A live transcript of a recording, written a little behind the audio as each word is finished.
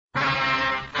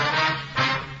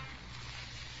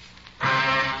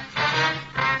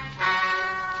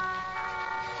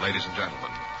Ladies and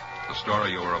gentlemen, the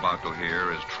story you are about to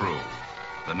hear is true.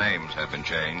 The names have been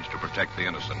changed to protect the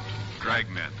innocent.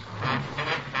 Dragnet.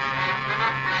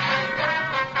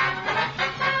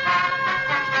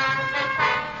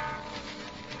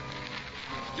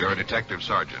 You're a detective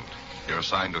sergeant. You're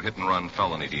assigned to hit-and-run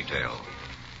felony detail.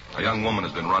 A young woman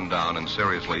has been run down and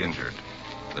seriously injured.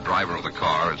 The driver of the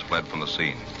car has fled from the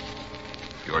scene.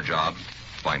 Your job,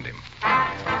 find him.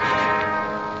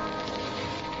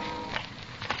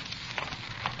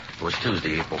 It was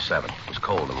Tuesday, April 7th. It was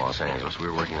cold in Los Angeles. We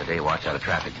were working the day watch out of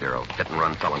traffic bureau,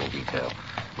 hit-and-run felony detail.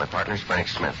 My partner's Frank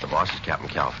Smith. The boss is Captain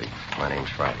Calfee. My name's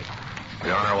Friday. We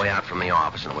were on our way out from the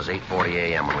office, and it was 8:40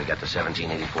 a.m. when we got to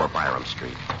 1784 Byram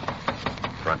Street.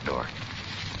 Front door.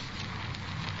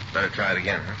 Better try it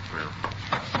again, huh?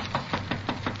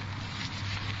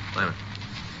 Wait a minute.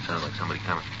 Sounds like somebody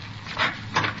coming.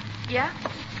 Yeah?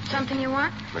 Something you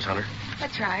want? Miss Hunter?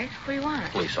 That's right. Who do you want?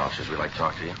 Police officers. We'd like to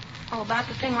talk to you. Oh, about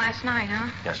the thing last night, huh?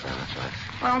 Yes, ma'am. That's right.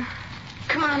 Well,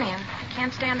 come on in. I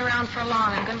can't stand around for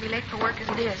long. I'm going to be late for work as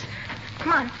it is.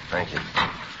 Come on. Thank you.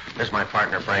 This is my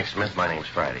partner, Frank Smith. My name's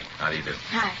Friday. How do you do?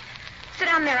 Hi. Sit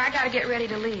down there. I got to get ready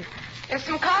to leave. There's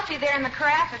some coffee there in the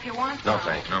carafe if you want some. No,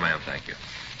 thank you. No, ma'am, thank you.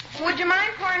 Would you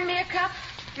mind pouring me a cup?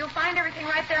 You'll find everything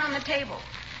right there on the table.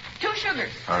 2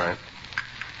 sugars. All right.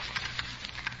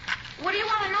 What do you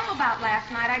want to know about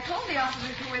last night? I told the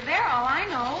officers who were there all I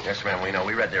know. Yes, ma'am, we know.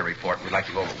 We read their report. We'd like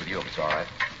to go over it with you if it's all right.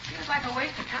 Seems like a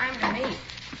waste of time to me.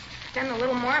 Spend a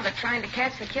little more of it trying to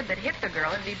catch the kid that hit the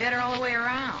girl. It'd be better all the way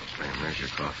around. Yes, ma'am, there's your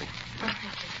coffee. Oh,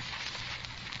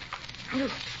 thank you.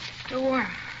 Ooh, still warm.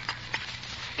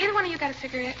 Either one of you got a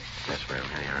cigarette? Yes, ma'am,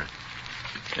 here you are.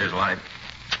 Here's a light.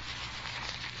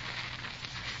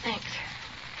 Thanks.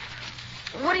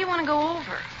 What do you want to go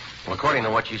over? Well, according to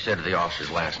what you said to the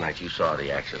officers last night, you saw the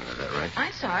accident. Is that right?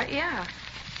 I saw it, yeah.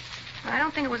 I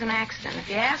don't think it was an accident. If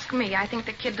you ask me, I think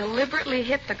the kid deliberately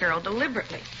hit the girl.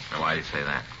 Deliberately. Now, why do you say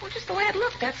that? Well, just the way it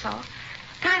looked, that's all.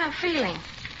 Kind of feeling.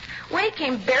 Way he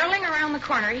came barreling around the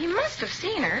corner. He must have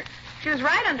seen her. She was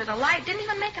right under the light. Didn't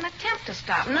even make an attempt to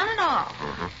stop. None at all.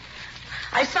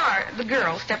 Mm-hmm. I saw her, the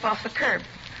girl, step off the curb.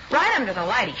 Right under the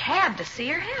light. He had to see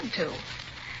her, had to.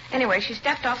 Anyway, she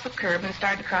stepped off the curb and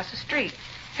started to cross the street.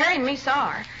 Harry and me saw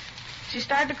her. She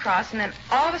started to cross, and then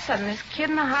all of a sudden, this kid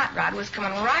in the hot rod was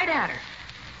coming right at her.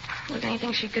 Was there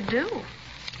anything she could do?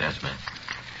 Yes, ma'am.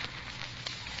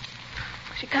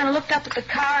 She kind of looked up at the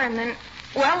car and then,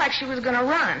 well, like she was going to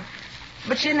run.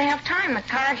 But she didn't have time. The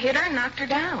car hit her and knocked her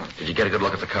down. Did you get a good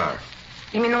look at the car?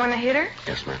 You mean the one that hit her?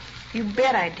 Yes, ma'am. You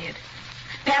bet I did.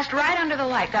 Passed right under the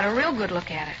light. Got a real good look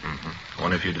at it. Mm-hmm. I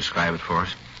wonder if you describe it for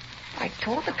us. I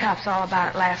told the cops all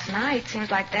about it last night.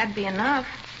 Seems like that'd be enough.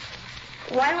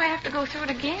 Why do I have to go through it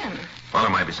again? Well,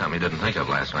 there might be something you didn't think of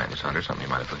last night, Miss Hunter. Something you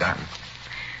might have forgotten.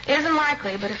 Isn't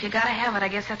likely, but if you gotta have it, I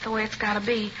guess that's the way it's gotta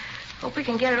be. Hope we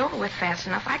can get it over with fast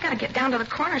enough. I gotta get down to the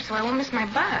corner so I won't miss my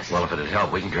bus. Well, if it'd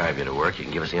help, we can drive you to work. You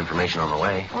can give us the information on the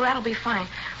way. Well, that'll be fine.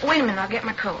 Wait a minute, I'll get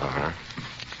my coat. Uh-huh.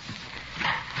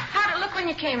 How'd it look when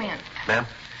you came in? Ma'am?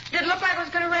 Did it look like it was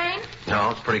gonna rain?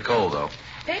 No, it's pretty cold, though.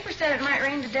 Paper said it might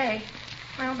rain today.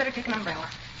 Well, better take an umbrella.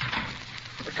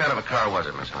 What kind of a car was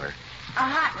it, Miss Hunter? A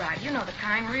hot rod, you know the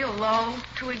kind, real low,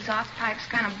 2 exhaust pipes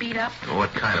kind of beat up. Well,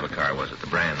 what kind of a car was it? The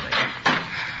brand name?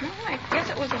 Well, I guess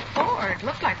it was a Ford.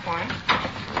 Looked like one.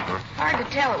 Hard to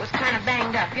tell. It was kind of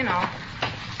banged up, you know.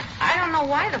 I don't know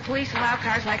why the police allow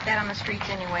cars like that on the streets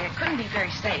anyway. It couldn't be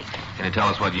very safe. Can you tell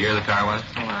us what year the car was?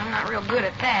 Well, I'm not real good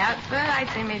at that, but I'd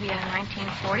say maybe a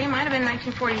 1940. It might have been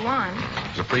 1941.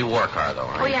 It was a pre-war car, though,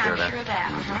 aren't Oh, you yeah, sure I'm of that? sure of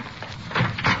that. Uh-huh.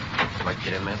 Would you like to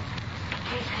get in, ma'am?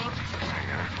 Okay, thanks.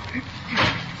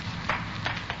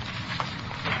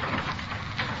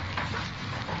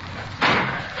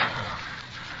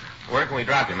 Where can we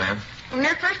drop you, ma'am?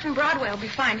 Near First and Broadway will be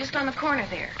fine, just on the corner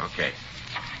there. Okay.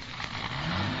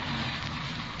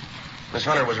 Miss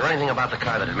Hunter, was there anything about the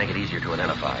car that'd make it easier to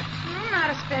identify?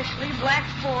 Not especially. Black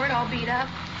Ford, all beat up.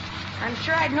 I'm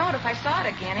sure I'd know it if I saw it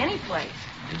again, any place.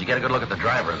 Did you get a good look at the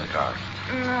driver of the car?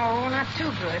 No, not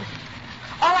too good.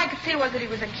 All I could see was that he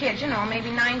was a kid, you know,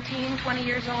 maybe 19, 20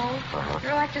 years old. Uh-huh.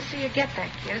 Sure like to see you get that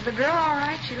kid. Is the girl all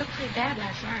right? She looked pretty bad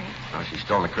last night. Oh, she's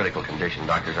still in a critical condition.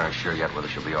 Doctors aren't sure yet whether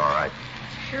she'll be all right.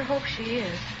 Sure hope she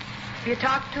is. Have you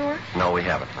talked to her? No, we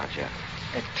haven't. Not yet.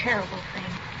 A terrible thing.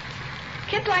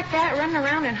 Kids like that running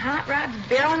around in hot rods,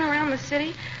 barreling around the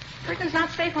city. Person's not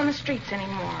safe on the streets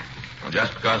anymore. Well,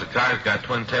 just because a car's got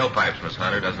twin tailpipes, Miss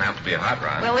Hunter, doesn't have to be a hot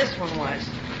rod. Well, this one was.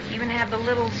 Even had the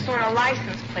little sort of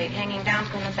license plate hanging down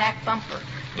from the back bumper.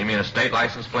 You mean a state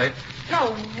license plate?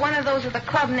 No, one of those with a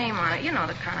club name on it. You know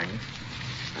the kind.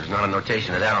 There's not a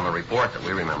notation of that on the report that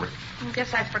we remember. I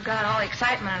guess I forgot all the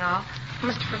excitement and all. I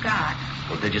must have forgot.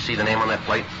 Well, did you see the name on that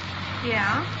plate?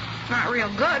 Yeah. Not real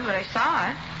good, but I saw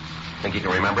it. Think you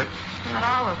can remember it? Not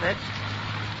all of it.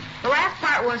 The last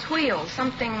part was wheels.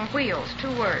 Something wheels.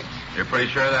 2 words. You're pretty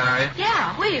sure of that, are you?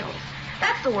 Yeah, wheels.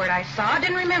 That's the word I saw. I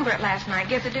didn't remember it last night.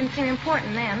 Guess it didn't seem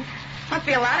important then. Must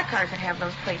be a lot of cars that have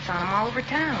those plates on them all over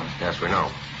town. Yes, we know.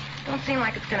 Don't seem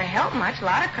like it's going to help much. A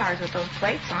lot of cars with those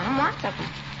plates on them. Lots of them.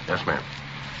 Yes, ma'am.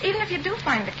 Even if you do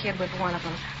find the kid with one of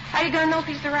them, how are you going to know if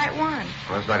he's the right one?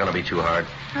 Well, it's not going to be too hard.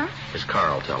 Huh? His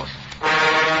car will tell us.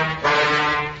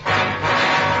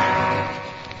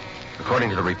 According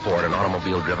to the report, an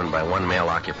automobile driven by one male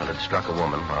occupant had struck a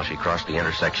woman while she crossed the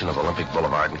intersection of Olympic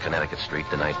Boulevard and Connecticut Street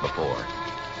the night before.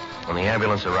 When the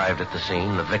ambulance arrived at the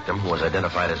scene, the victim, who was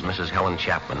identified as Mrs. Helen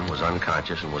Chapman, was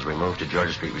unconscious and was removed to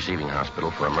Georgia Street Receiving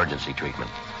Hospital for emergency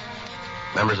treatment.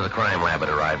 Members of the crime lab had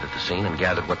arrived at the scene and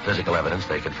gathered what physical evidence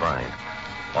they could find.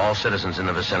 All citizens in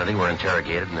the vicinity were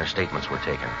interrogated and their statements were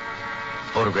taken.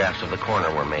 Photographs of the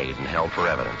coroner were made and held for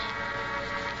evidence.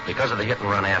 Because of the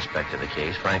hit-and-run aspect of the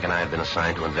case, Frank and I had been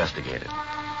assigned to investigate it.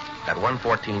 At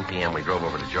 1:14 p.m., we drove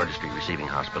over to Georgia Street Receiving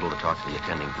Hospital to talk to the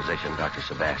attending physician, Dr.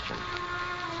 Sebastian.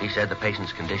 He said the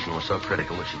patient's condition was so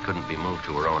critical that she couldn't be moved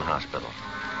to her own hospital.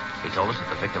 He told us that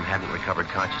the victim hadn't recovered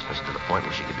consciousness to the point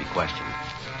where she could be questioned.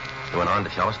 He went on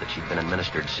to tell us that she'd been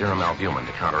administered serum albumin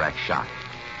to counteract shock.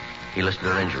 He listed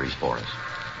her injuries for us.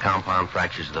 Compound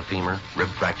fractures of the femur, rib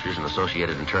fractures, and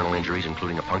associated internal injuries,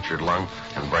 including a punctured lung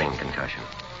and brain concussion.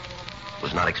 It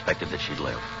was not expected that she'd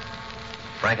live.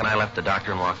 Frank and I left the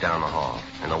doctor and walked down the hall.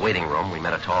 In the waiting room, we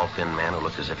met a tall, thin man who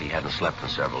looked as if he hadn't slept in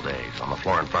several days. On the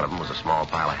floor in front of him was a small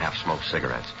pile of half-smoked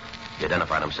cigarettes. He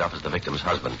identified himself as the victim's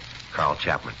husband, Carl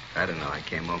Chapman. I don't know. I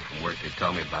came home from work. They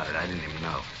told me about it. I didn't even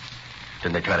know.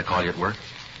 Didn't they try to call you at work?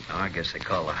 No, I guess they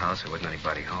called the house. There wasn't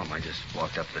anybody home. I just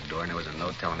walked up to the door, and there was a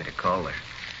note telling me to call her.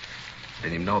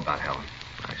 Didn't even know about Helen.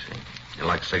 I see. You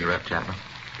like a cigarette, Chapman?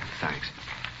 Thanks.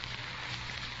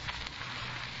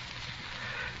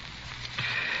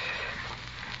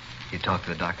 You talked to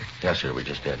the doctor? Yes, sir, we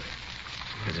just did.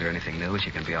 Is there anything new? Is she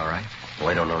going to be all right? Well,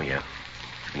 I don't know yet.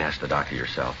 You can ask the doctor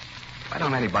yourself. Why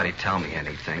don't anybody tell me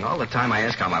anything? All the time I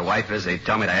ask how my wife is, they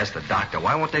tell me to ask the doctor.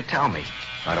 Why won't they tell me?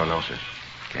 I don't know, sir.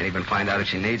 Can't even find out if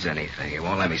she needs anything. It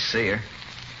won't let me see her.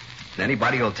 And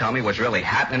anybody who'll tell me what's really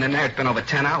happening in there, it's been over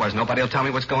 10 hours. Nobody will tell me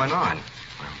what's going on.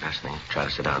 Well, best thing, try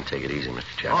to sit down and take it easy, Mr.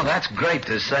 Chapman. Oh, that's great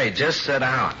to say. Just sit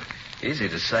down. Easy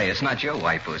to say. It's not your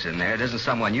wife who's in there. It isn't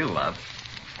someone you love.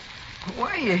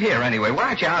 Why are you here, anyway? Why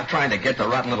aren't you out trying to get the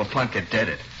rotten little punk that did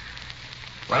it?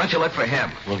 Why don't you look for him?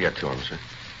 We'll get to him, sir.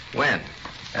 When?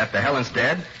 After Helen's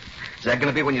dead? Is that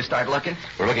going to be when you start looking?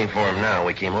 We're looking for him now.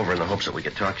 We came over in the hopes that we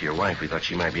could talk to your wife. We thought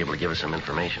she might be able to give us some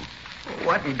information.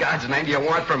 What in God's name do you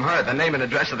want from her? The name and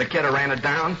address of the kid who ran her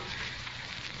down?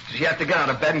 Does she have to get out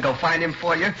of bed and go find him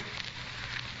for you?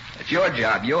 It's your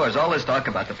job, yours. All this talk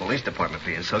about the police department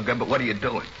being so good, but what are you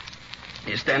doing?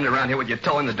 You're standing around here with your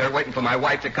toe in the dirt waiting for my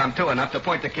wife to come to enough to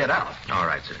point the kid out. All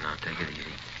right, sir. Now, take it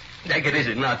easy. Take it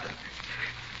easy, nothing.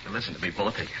 You listen to me,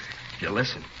 both of you. You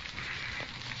listen.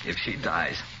 If she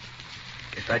dies,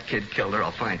 if that kid killed her,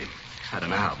 I'll find him. I don't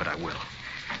know how, but I will.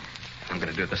 I'm going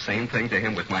to do the same thing to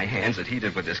him with my hands that he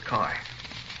did with this car.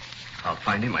 I'll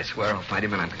find him, I swear I'll find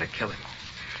him, and I'm going to kill him.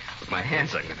 With my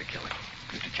hands, I'm going to kill him.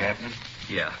 Mr. Chapman?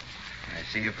 Yeah. Can I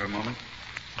see you for a moment?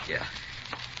 Yeah.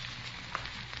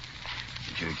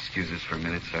 Would you excuse us for a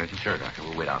minute, Sergeant? Sure, Doctor.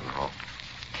 We'll wait out in the hall.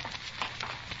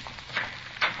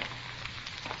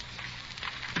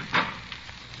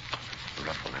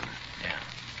 Rough one, isn't it? Yeah.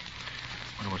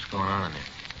 Wonder what's going on in there.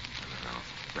 I don't know.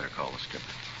 Better call the skipper.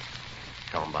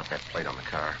 Tell him about that plate on the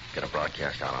car. Get a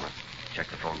broadcast out on it. Check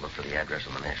the phone book for the address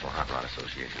of the National Hot Rod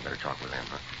Association. Better talk with them,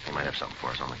 huh? They might have something for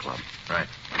us on the club. Right.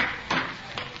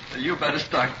 You better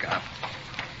start, cop.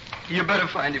 You better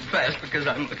find him fast because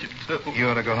I'm looking too. You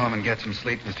ought to go home and get some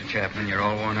sleep, Mr. Chapman. You're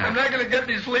all worn out. I'm not going to get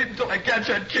any sleep until I catch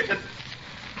that kid.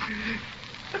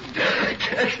 Until I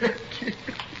catch that kid.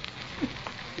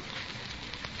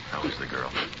 How is the girl?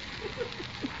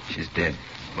 She's dead.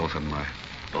 Both of them are.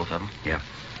 Both of them? Yeah.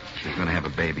 She's going to have a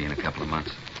baby in a couple of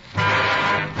months.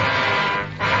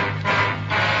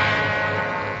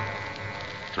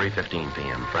 3:15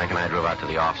 p.m. Frank and I drove out to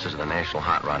the offices of the National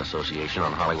Hot Rod Association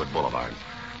on Hollywood Boulevard.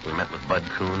 We met with Bud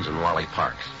Coons and Wally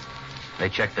Parks. They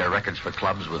checked their records for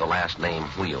clubs with the last name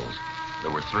Wheels.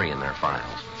 There were 3 in their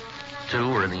files. 2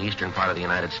 were in the eastern part of the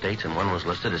United States, and 1 was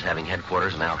listed as having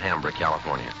headquarters in Alhambra,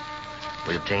 California.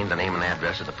 We obtained the name and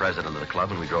address of the president of the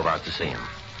club, and we drove out to see him.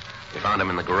 We found him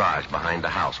in the garage behind the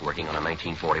house working on a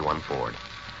 1941 Ford.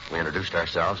 We introduced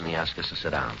ourselves, and he asked us to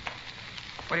sit down.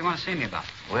 What do you want to see me about?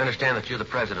 We understand that you're the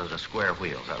president of Square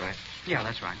Wheel, is that right? Yeah,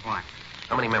 that's right. Why?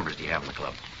 How many members do you have in the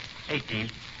club? 18.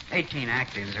 18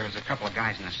 actives. There's a couple of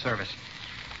guys in the service.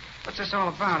 What's this all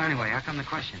about, anyway? How come the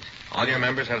questions? All your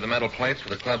members have the metal plates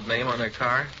with the club name on their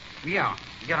car? Yeah.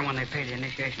 You get them when they pay the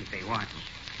initiation fee. Why?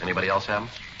 Anybody else have them?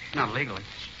 Not legally.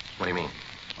 What do you mean?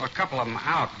 Well, a couple of them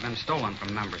out have been stolen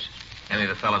from members. Any of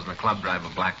the fellows in the club drive a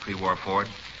black pre-war Ford?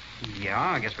 Yeah,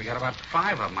 I guess we got about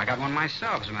 5 of them. I got one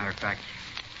myself, as a matter of fact.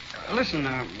 Listen,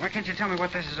 why can't you tell me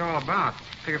what this is all about?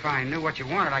 Figure if I knew what you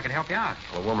wanted, I could help you out.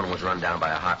 Well, a woman was run down by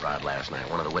a hot rod last night.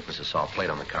 One of the witnesses saw a plate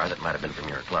on the car that might have been from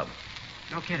your club.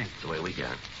 No kidding. That's the way we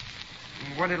got it.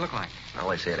 What did it look like? Well,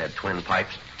 they say it had twin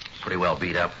pipes, pretty well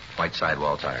beat up, white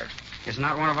sidewall tires. It's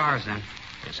not one of ours, then.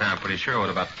 You sound pretty sure. What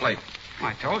about the plate? Well,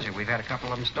 I told you, we've had a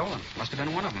couple of them stolen. Must have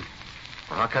been one of them.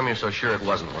 Well, how come you're so sure it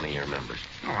wasn't one of your members?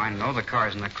 Oh, I know the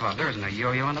cars in the club. There isn't a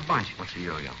yo-yo in the bunch. What's a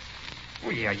yo-yo? Oh,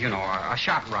 yeah, you know, a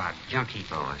shot rod, junk heap.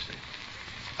 Oh, I see.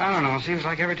 I don't know. It seems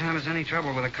like every time there's any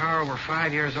trouble with a car over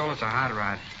 5 years old, it's a hot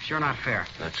rod. Sure not fair.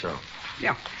 That's so.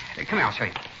 Yeah. Hey, come here, I'll show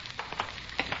you.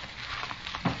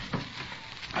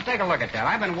 Now, take a look at that.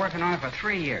 I've been working on it for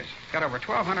 3 years. Got over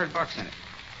 $1,200 in it.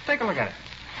 Take a look at it.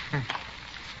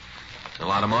 It's a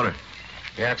lot of motor.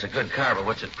 Yeah, it's a good car, but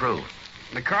what's it prove?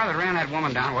 The car that ran that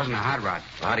woman down wasn't a hot rod.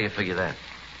 Well, how do you figure that?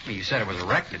 Well, you said it was a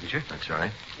wreck, didn't you? That's right.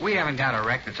 We haven't got a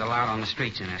wreck that's allowed on the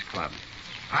streets in this club.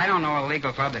 I don't know a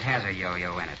legal club that has a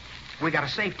yo-yo in it. We got a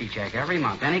safety check every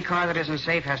month. Any car that isn't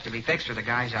safe has to be fixed or the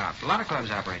guy's out. A lot of clubs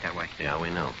operate that way. Yeah,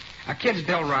 we know. Our kids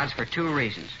build rods for 2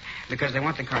 reasons. Because they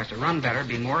want the cars to run better,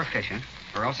 be more efficient,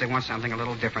 or else they want something a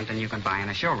little different than you can buy in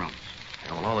a showroom.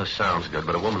 Yeah, well, all this sounds good,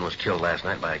 but a woman was killed last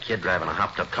night by a kid driving a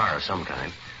hopped-up car of some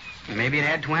kind. Maybe it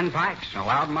had twin pipes, a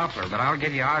loud muffler, but I'll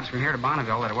give you odds from here to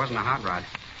Bonneville that it wasn't a hot rod.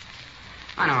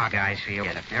 I know how guys feel.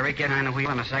 Every kid behind the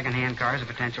wheel in a second-hand car is a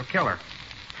potential killer.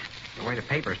 The way the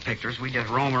papers picture us, we just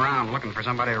roam around looking for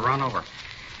somebody to run over.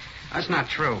 That's not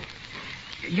true.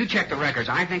 You check the records.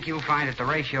 I think you'll find that the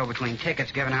ratio between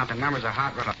tickets given out to members of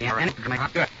hot rod and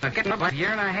good. It's getting up like a year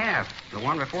and a half. The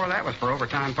one before that was for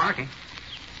overtime parking.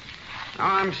 Oh,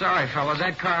 I'm sorry, fellas.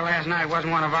 That car last night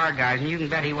wasn't one of our guys, and you can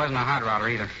bet he wasn't a hot rodder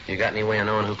either. You got any way of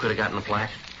knowing who could have gotten the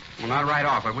plaque? Well, not right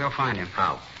off, but we'll find him.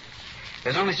 How?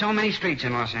 There's only so many streets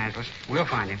in Los Angeles. We'll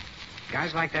find him.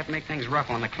 Guys like that make things rough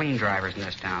on the clean drivers in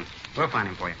this town. We'll find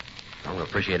him for you. Well, we'll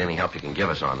appreciate any help you can give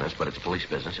us on this, but it's a police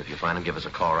business. If you find him, give us a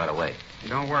call right away.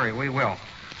 Don't worry, we will.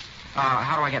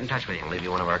 How do I get in touch with you? We'll leave you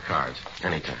one of our cards.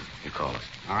 Anytime. You call us.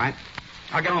 All right.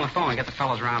 I'll get on the phone and get the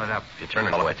fellas rounded up. If you turn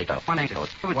it all the way, take out. One eight. Well,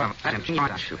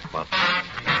 Shoot. Well,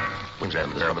 when's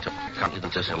that? There, but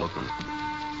conscience and looking.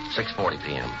 6:40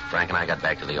 p.m. Frank and I got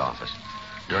back to the office.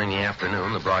 During the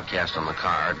afternoon, the broadcast on the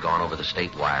car had gone over the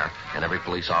state wire, and every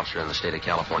police officer in the state of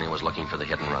California was looking for the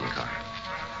hit-and-run car.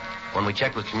 When we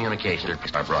checked with communications,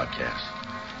 it our broadcast.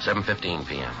 7:15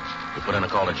 p.m. We put in a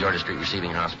call to Georgia Street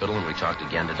Receiving Hospital, and we talked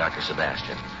again to Dr.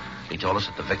 Sebastian. He told us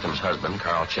that the victim's husband,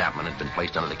 Carl Chapman, had been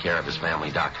placed under the care of his family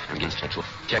doctor. And against sexual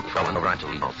check fell into right to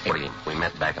leave. We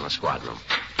met back in the squad room.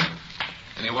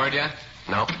 Any word yet?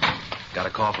 No. Got a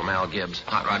call from Al Gibbs.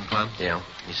 Hot Rod Club? Yeah.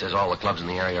 He says all the clubs in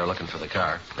the area are looking for the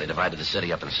car. They divided the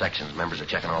city up in sections. Members are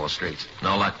checking all the streets.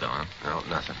 No luck, though, huh? No,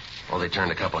 nothing. Well, they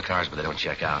turned a couple of cars, but they don't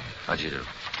check out. How'd you do?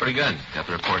 Pretty good. Got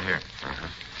the report here. Uh-huh.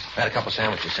 Had a couple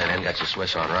sandwiches sent in. Got your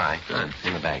Swiss on rye. Good.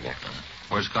 In the bag there.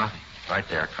 Where's coffee? Right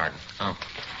there, carton. Oh.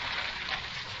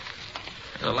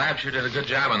 The lab sure did a good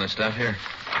job on this stuff here.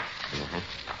 Mm-hmm.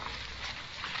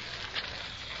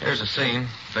 Here's the scene.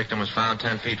 Victim was found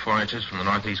 10 feet 4 inches from the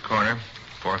northeast corner,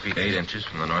 4 feet 8 inches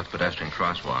from the north pedestrian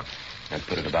crosswalk. That'd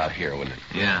put it about here, wouldn't it?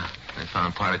 Yeah. They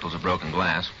found particles of broken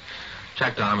glass.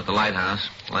 Checked on him at the lighthouse.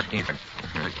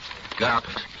 Got up.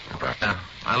 Yeah,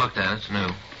 I looked at it. It's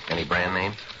new. Any brand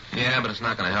name? Yeah, but it's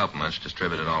not going to help much.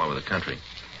 Distributed all over the country.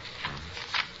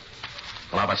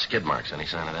 Well, how about skid marks? Any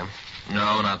sign of them?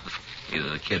 No, not the... Either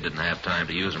the kid didn't have time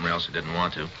to use them or else he didn't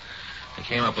want to. They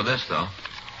came up with this, though.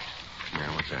 Yeah,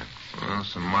 what's that? Well,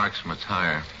 some marks from a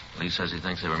tire. Lee says he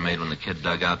thinks they were made when the kid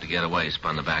dug out to get away,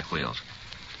 spun the back wheels.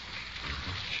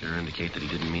 Sure indicate that he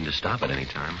didn't mean to stop at any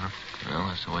time, huh? Well,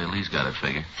 that's the way Lee's got it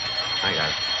figured. I got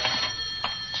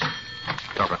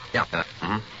it. Yeah.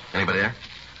 Mm-hmm. Anybody there?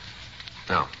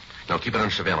 No. No, keep it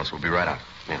under surveillance. We'll be right out.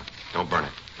 Yeah. Don't burn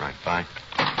it. Right. Bye.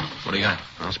 What do you got?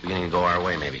 Well, it's beginning to go our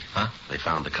way, maybe. Huh? They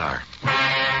found the car.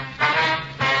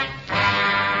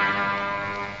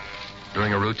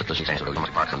 During a route that the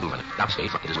park and movement.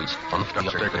 Upstate, it is weeds. Frank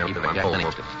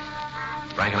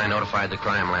and I notified the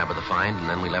crime lab of the find, and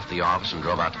then we left the office and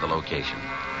drove out to the location.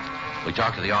 We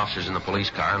talked to the officers in the police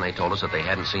car, and they told us that they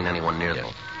hadn't seen anyone near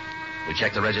them. We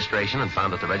checked the registration and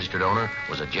found that the registered owner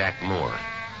was a Jack Moore.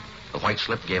 The white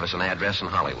slip gave us an address in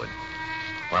Hollywood.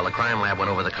 While the crime lab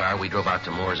went over the car, we drove out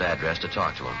to Moore's address to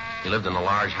talk to him. He lived in a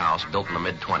large house built in the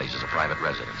mid-20s as a private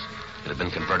residence. It had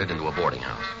been converted into a boarding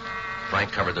house.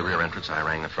 Frank covered the rear entrance. I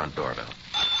rang the front doorbell.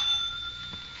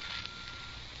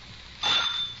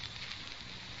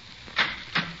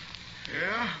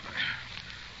 Yeah?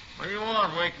 What do you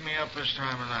want waking me up this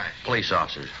time of night? Police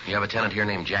officers. You have a tenant here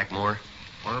named Jack Moore?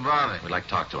 What about it? We'd like to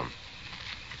talk to him.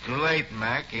 Too late,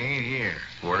 Mac. He ain't here.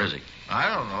 Where is he?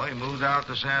 I don't know. He moved out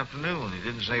this afternoon. He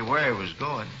didn't say where he was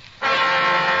going.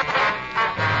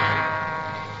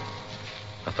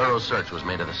 A thorough search was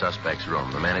made of the suspect's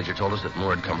room. The manager told us that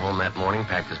Moore had come home that morning,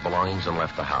 packed his belongings, and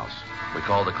left the house. We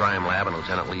called the crime lab, and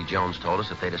Lieutenant Lee Jones told us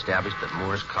that they'd established that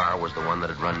Moore's car was the one that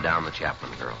had run down the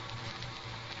Chapman girl.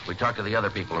 We talked to the other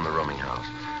people in the rooming house.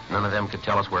 None of them could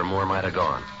tell us where Moore might have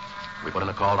gone. We put in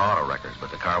a call to auto records, but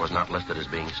the car was not listed as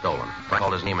being stolen. Frank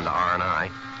called his name into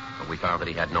R&I, but we found that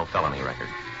he had no felony record.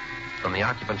 From the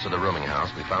occupants of the rooming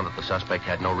house, we found that the suspect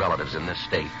had no relatives in this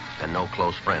state and no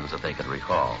close friends that they could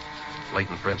recall.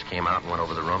 Leighton Prince came out and went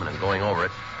over the room, and in going over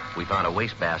it, we found a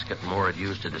wastebasket Moore had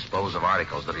used to dispose of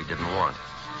articles that he didn't want.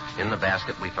 In the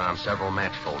basket, we found several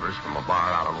match folders from a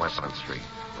bar out on West 7th Street.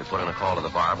 We put in a call to the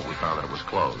bar, but we found that it was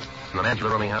closed. From the manager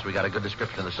of the rooming house, we got a good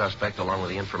description of the suspect, along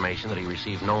with the information that he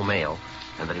received no mail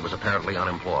and that he was apparently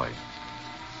unemployed.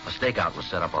 A stakeout was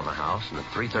set up on the house, and at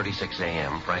 3:36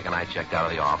 a.m., Frank and I checked out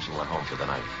of the office and went home for the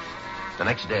night. The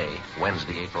next day,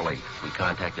 Wednesday, April 8th, we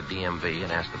contacted DMV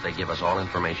and asked that they give us all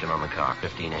information on the car,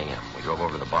 15 a.m. We drove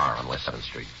over to the bar on West 7th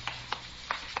Street.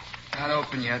 Not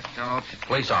open yet. Don't open.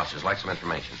 Police officers, like some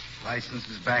information. License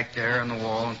is back there on the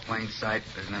wall in plain sight.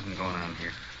 There's nothing going on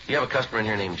here. You have a customer in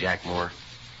here named Jack Moore?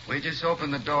 We just open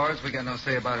the doors. We got no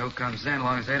say about who comes in. As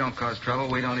long as they don't cause trouble,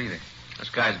 we don't either. This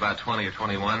guy's about 20 or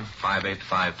 21, 5'8" to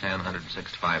 5'10",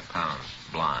 165 pounds,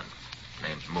 blonde.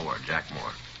 Name's Moore, Jack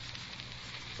Moore.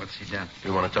 What's he done?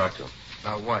 We want to talk to him.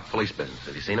 About what? Police business.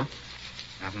 Have you seen him?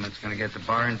 Nothing that's going to get the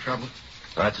bar in trouble?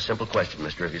 Well, that's a simple question,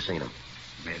 mister. Have you seen him?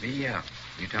 Maybe, yeah.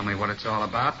 You tell me what it's all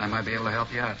about, I might be able to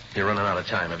help you out. You're running out of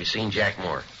time. Have you seen Jack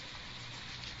Moore?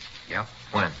 Yep.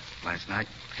 When? Last night.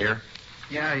 Here?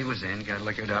 Yeah, he was in. Got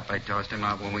liquored up. I tossed him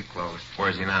out when we closed.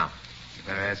 Where's he now? You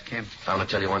better ask him. I'm going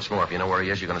to tell you once more. If you know where he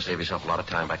is, you're going to save yourself a lot of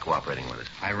time by cooperating with us.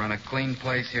 I run a clean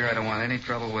place here. I don't want any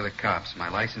trouble with the cops. My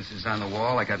license is on the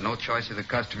wall. I got no choice of the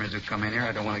customers who come in here.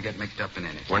 I don't want to get mixed up in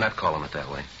anything. We're not calling it that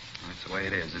way. That's the way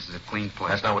it is. This is a clean place.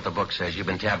 That's not what the book says. You've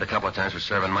been tabbed a couple of times for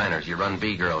serving minors. You run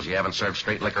B-girls. You haven't served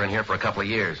straight liquor in here for a couple of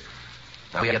years.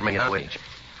 Now we get me a wage.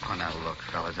 Oh, now look,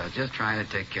 fellas. I was just trying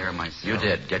to take care of myself. You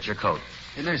did. Get your coat.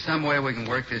 Isn't there some way we can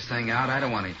work this thing out? I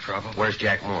don't want any trouble. Where's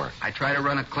Jack Moore? I try to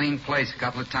run a clean place. A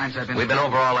couple of times I've been... We've been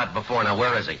over all that before. Now,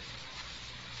 where is he?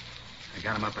 I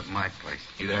got him up at my place.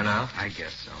 You there now? I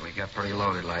guess so. He got pretty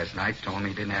loaded last night. Told him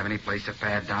he didn't have any place to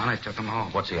pad down. I took him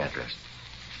home. What's the address?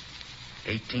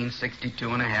 1862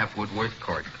 and a half Woodworth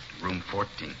Court, room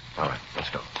 14. All right, let's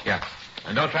go. Yeah.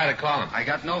 And don't try to call him. I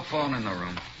got no phone in the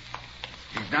room.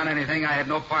 If he's done anything, I had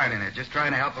no part in it. Just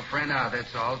trying to help a friend out,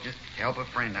 that's all. Just help a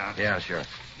friend out. Yeah, sure.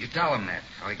 You tell him that.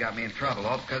 How he got me in trouble,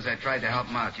 all because I tried to help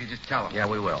him out. You just tell him. Yeah,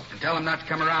 we will. And tell him not to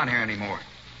come around here anymore.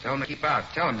 Tell him to keep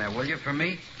out. Tell him that, will you, for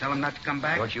me? Tell him not to come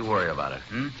back. Don't you worry about it.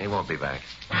 Hmm? He won't be back.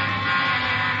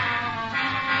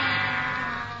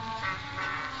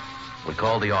 We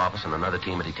called the office, and another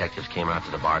team of detectives came out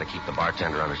to the bar to keep the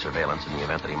bartender under surveillance in the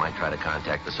event that he might try to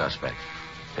contact the suspect.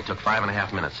 It took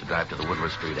 5.5 minutes to drive to the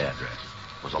Woodward Street address.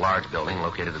 It was a large building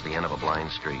located at the end of a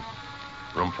blind street.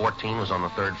 Room 14 was on the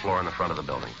third floor in the front of the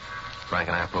building. Frank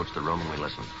and I approached the room, and we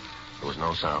listened. There was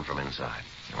no sound from inside.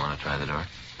 You want to try the door?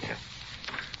 Yeah.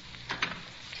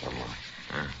 One more.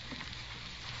 Yeah.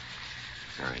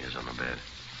 There he is on the bed.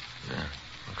 Yeah.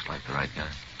 Looks like the right guy.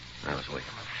 Now, let's wake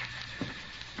him up.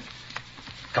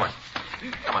 Come on.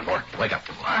 Come on, Moore. Wake up.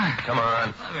 Come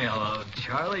on. Let me alone,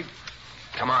 Charlie.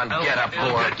 Come on, get up,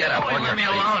 Moore. Get up on your Let me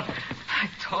feet. alone. I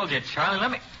told you, Charlie.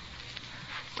 Let me...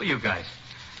 Who are you guys?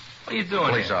 What are you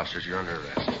doing Police here? officers, you're under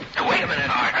arrest. Wait a minute.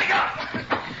 All right, wake up.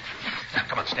 Now,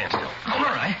 come on, stand still. All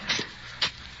right.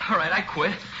 All right, I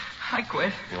quit. I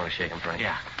quit. You want to shake him, Frank?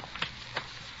 Yeah.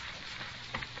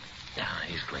 Yeah,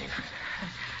 he's clean.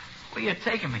 Where you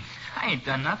taking me? I ain't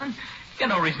done nothing. You got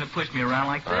no reason to push me around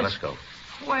like this. All right, let's go.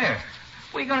 Where?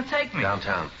 Where you going to take me?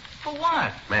 Downtown. For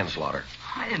what? Manslaughter.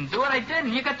 I didn't do it. I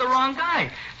didn't. You got the wrong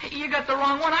guy. You got the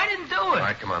wrong one. I didn't do it. All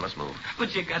right, come on, let's move.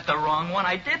 But you got the wrong one.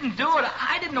 I didn't do it.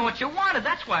 I didn't know what you wanted.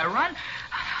 That's why I run.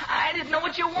 I didn't know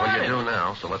what you Well, wanted. you do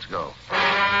now, so let's go.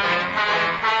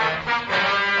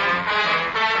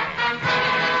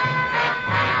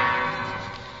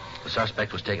 The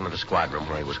suspect was taken to the squad room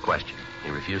where he was questioned.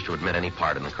 He refused to admit any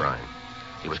part in the crime.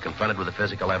 He was confronted with the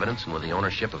physical evidence and with the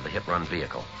ownership of the hit-run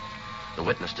vehicle. The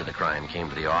witness to the crime came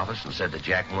to the office and said that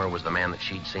Jack Moore was the man that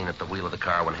she'd seen at the wheel of the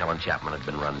car when Helen Chapman had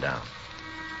been run down.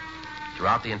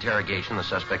 Throughout the interrogation, the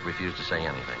suspect refused to say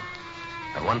anything.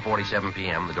 At 1:47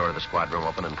 p.m., the door of the squad room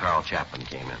opened and Carl Chapman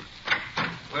came in.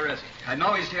 Where is he? I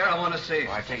know he's here. I want to see him.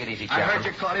 All right, take it easy, I Chapman. heard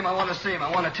you called him. I want to see him.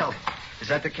 I want to tell him. Is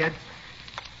that the kid?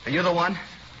 Are you the one?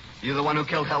 You the one who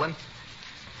killed Helen?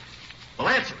 Well,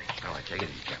 answer me. All right, take it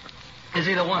easy, Chapman. Is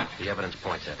he the one? The evidence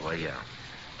points that way, yeah.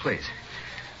 Please.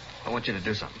 I want you to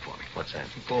do something for me. What's that?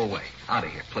 Go away. Out of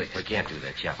here, please. We can't do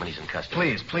that, Chapman. He's in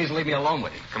custody. Please leave me alone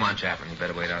with him. Come on, Chapman. You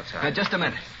better wait outside. Now, just a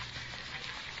minute.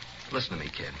 Listen to me,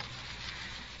 kid.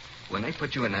 When they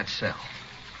put you in that cell,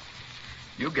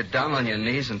 you get down on your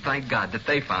knees and thank God that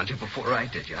they found you before I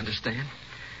did. You understand?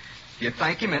 You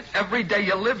thank him, and every day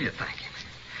you live, you thank him.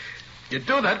 You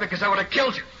do that because I would have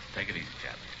killed you. Take it easy,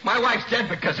 Chapman. My wife's dead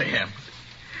because of him.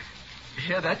 You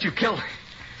hear that? You killed her.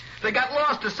 They got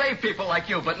laws to save people like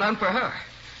you, but none for her.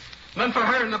 None for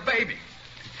her and the baby.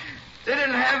 They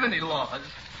didn't have any laws.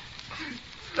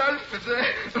 None for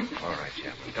them. All right,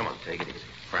 Chapman. Come on, take it easy.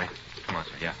 Frank? Come on,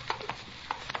 sir. Yeah.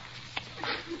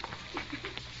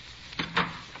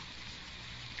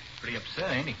 Pretty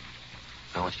upset, ain't he?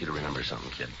 I want you to remember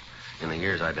something, kid. In the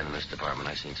years I've been in this department,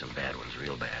 I've seen some bad ones,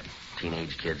 real bad.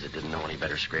 Teenage kids that didn't know any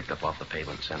better scraped up off the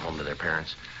pavement and sent home to their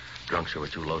parents. Drunks who were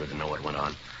too loaded to know what went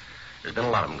on. There's been a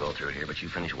lot of them go through here, but you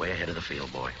finish way ahead of the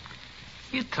field, boy.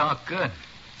 You talk good.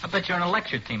 I bet you're on a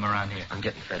lecture team around here. I'm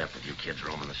getting fed up with you kids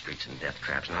roaming the streets in death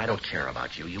traps, and I don't care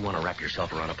about you. You want to wrap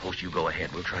yourself around a post, you go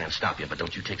ahead. We'll try and stop you, but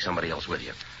don't you take somebody else with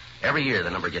you. Every year, the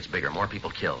number gets bigger, more people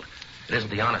killed. It isn't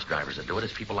the honest drivers that do it.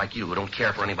 It's people like you who don't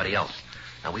care for anybody else.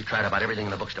 Now, we've tried about everything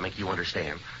in the books to make you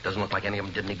understand. Doesn't look like any of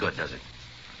them did any good, does it?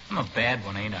 I'm a bad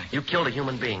one, ain't I? You killed a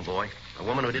human being, boy. A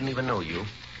woman who didn't even know you.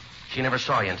 She never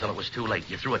saw you until it was too late.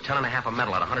 You threw a ton and a half of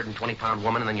metal at a 120-pound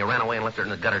woman, and then you ran away and left her in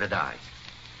the gutter to die.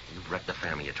 You've wrecked the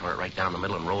family. You tore it right down the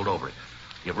middle and rolled over it.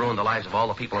 You've ruined the lives of all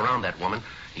the people around that woman.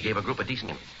 You gave a group of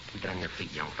decent... Keep it on your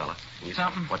feet, young fella.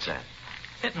 Something? What's that?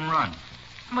 Hit and run.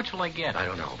 How much will I get? I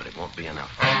don't know, but it won't be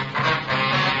enough.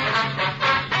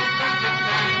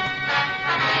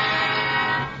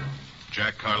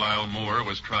 Jack Carlisle Moore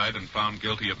was tried and found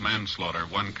guilty of manslaughter,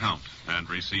 1 count, and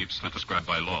received sentence prescribed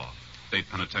by law. State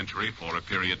penitentiary for a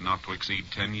period not to exceed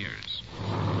 10 years.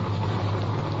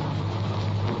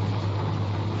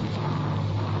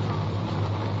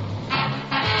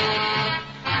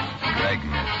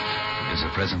 Dragnet is a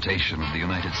presentation of the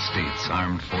United States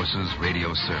Armed Forces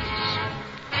Radio Service.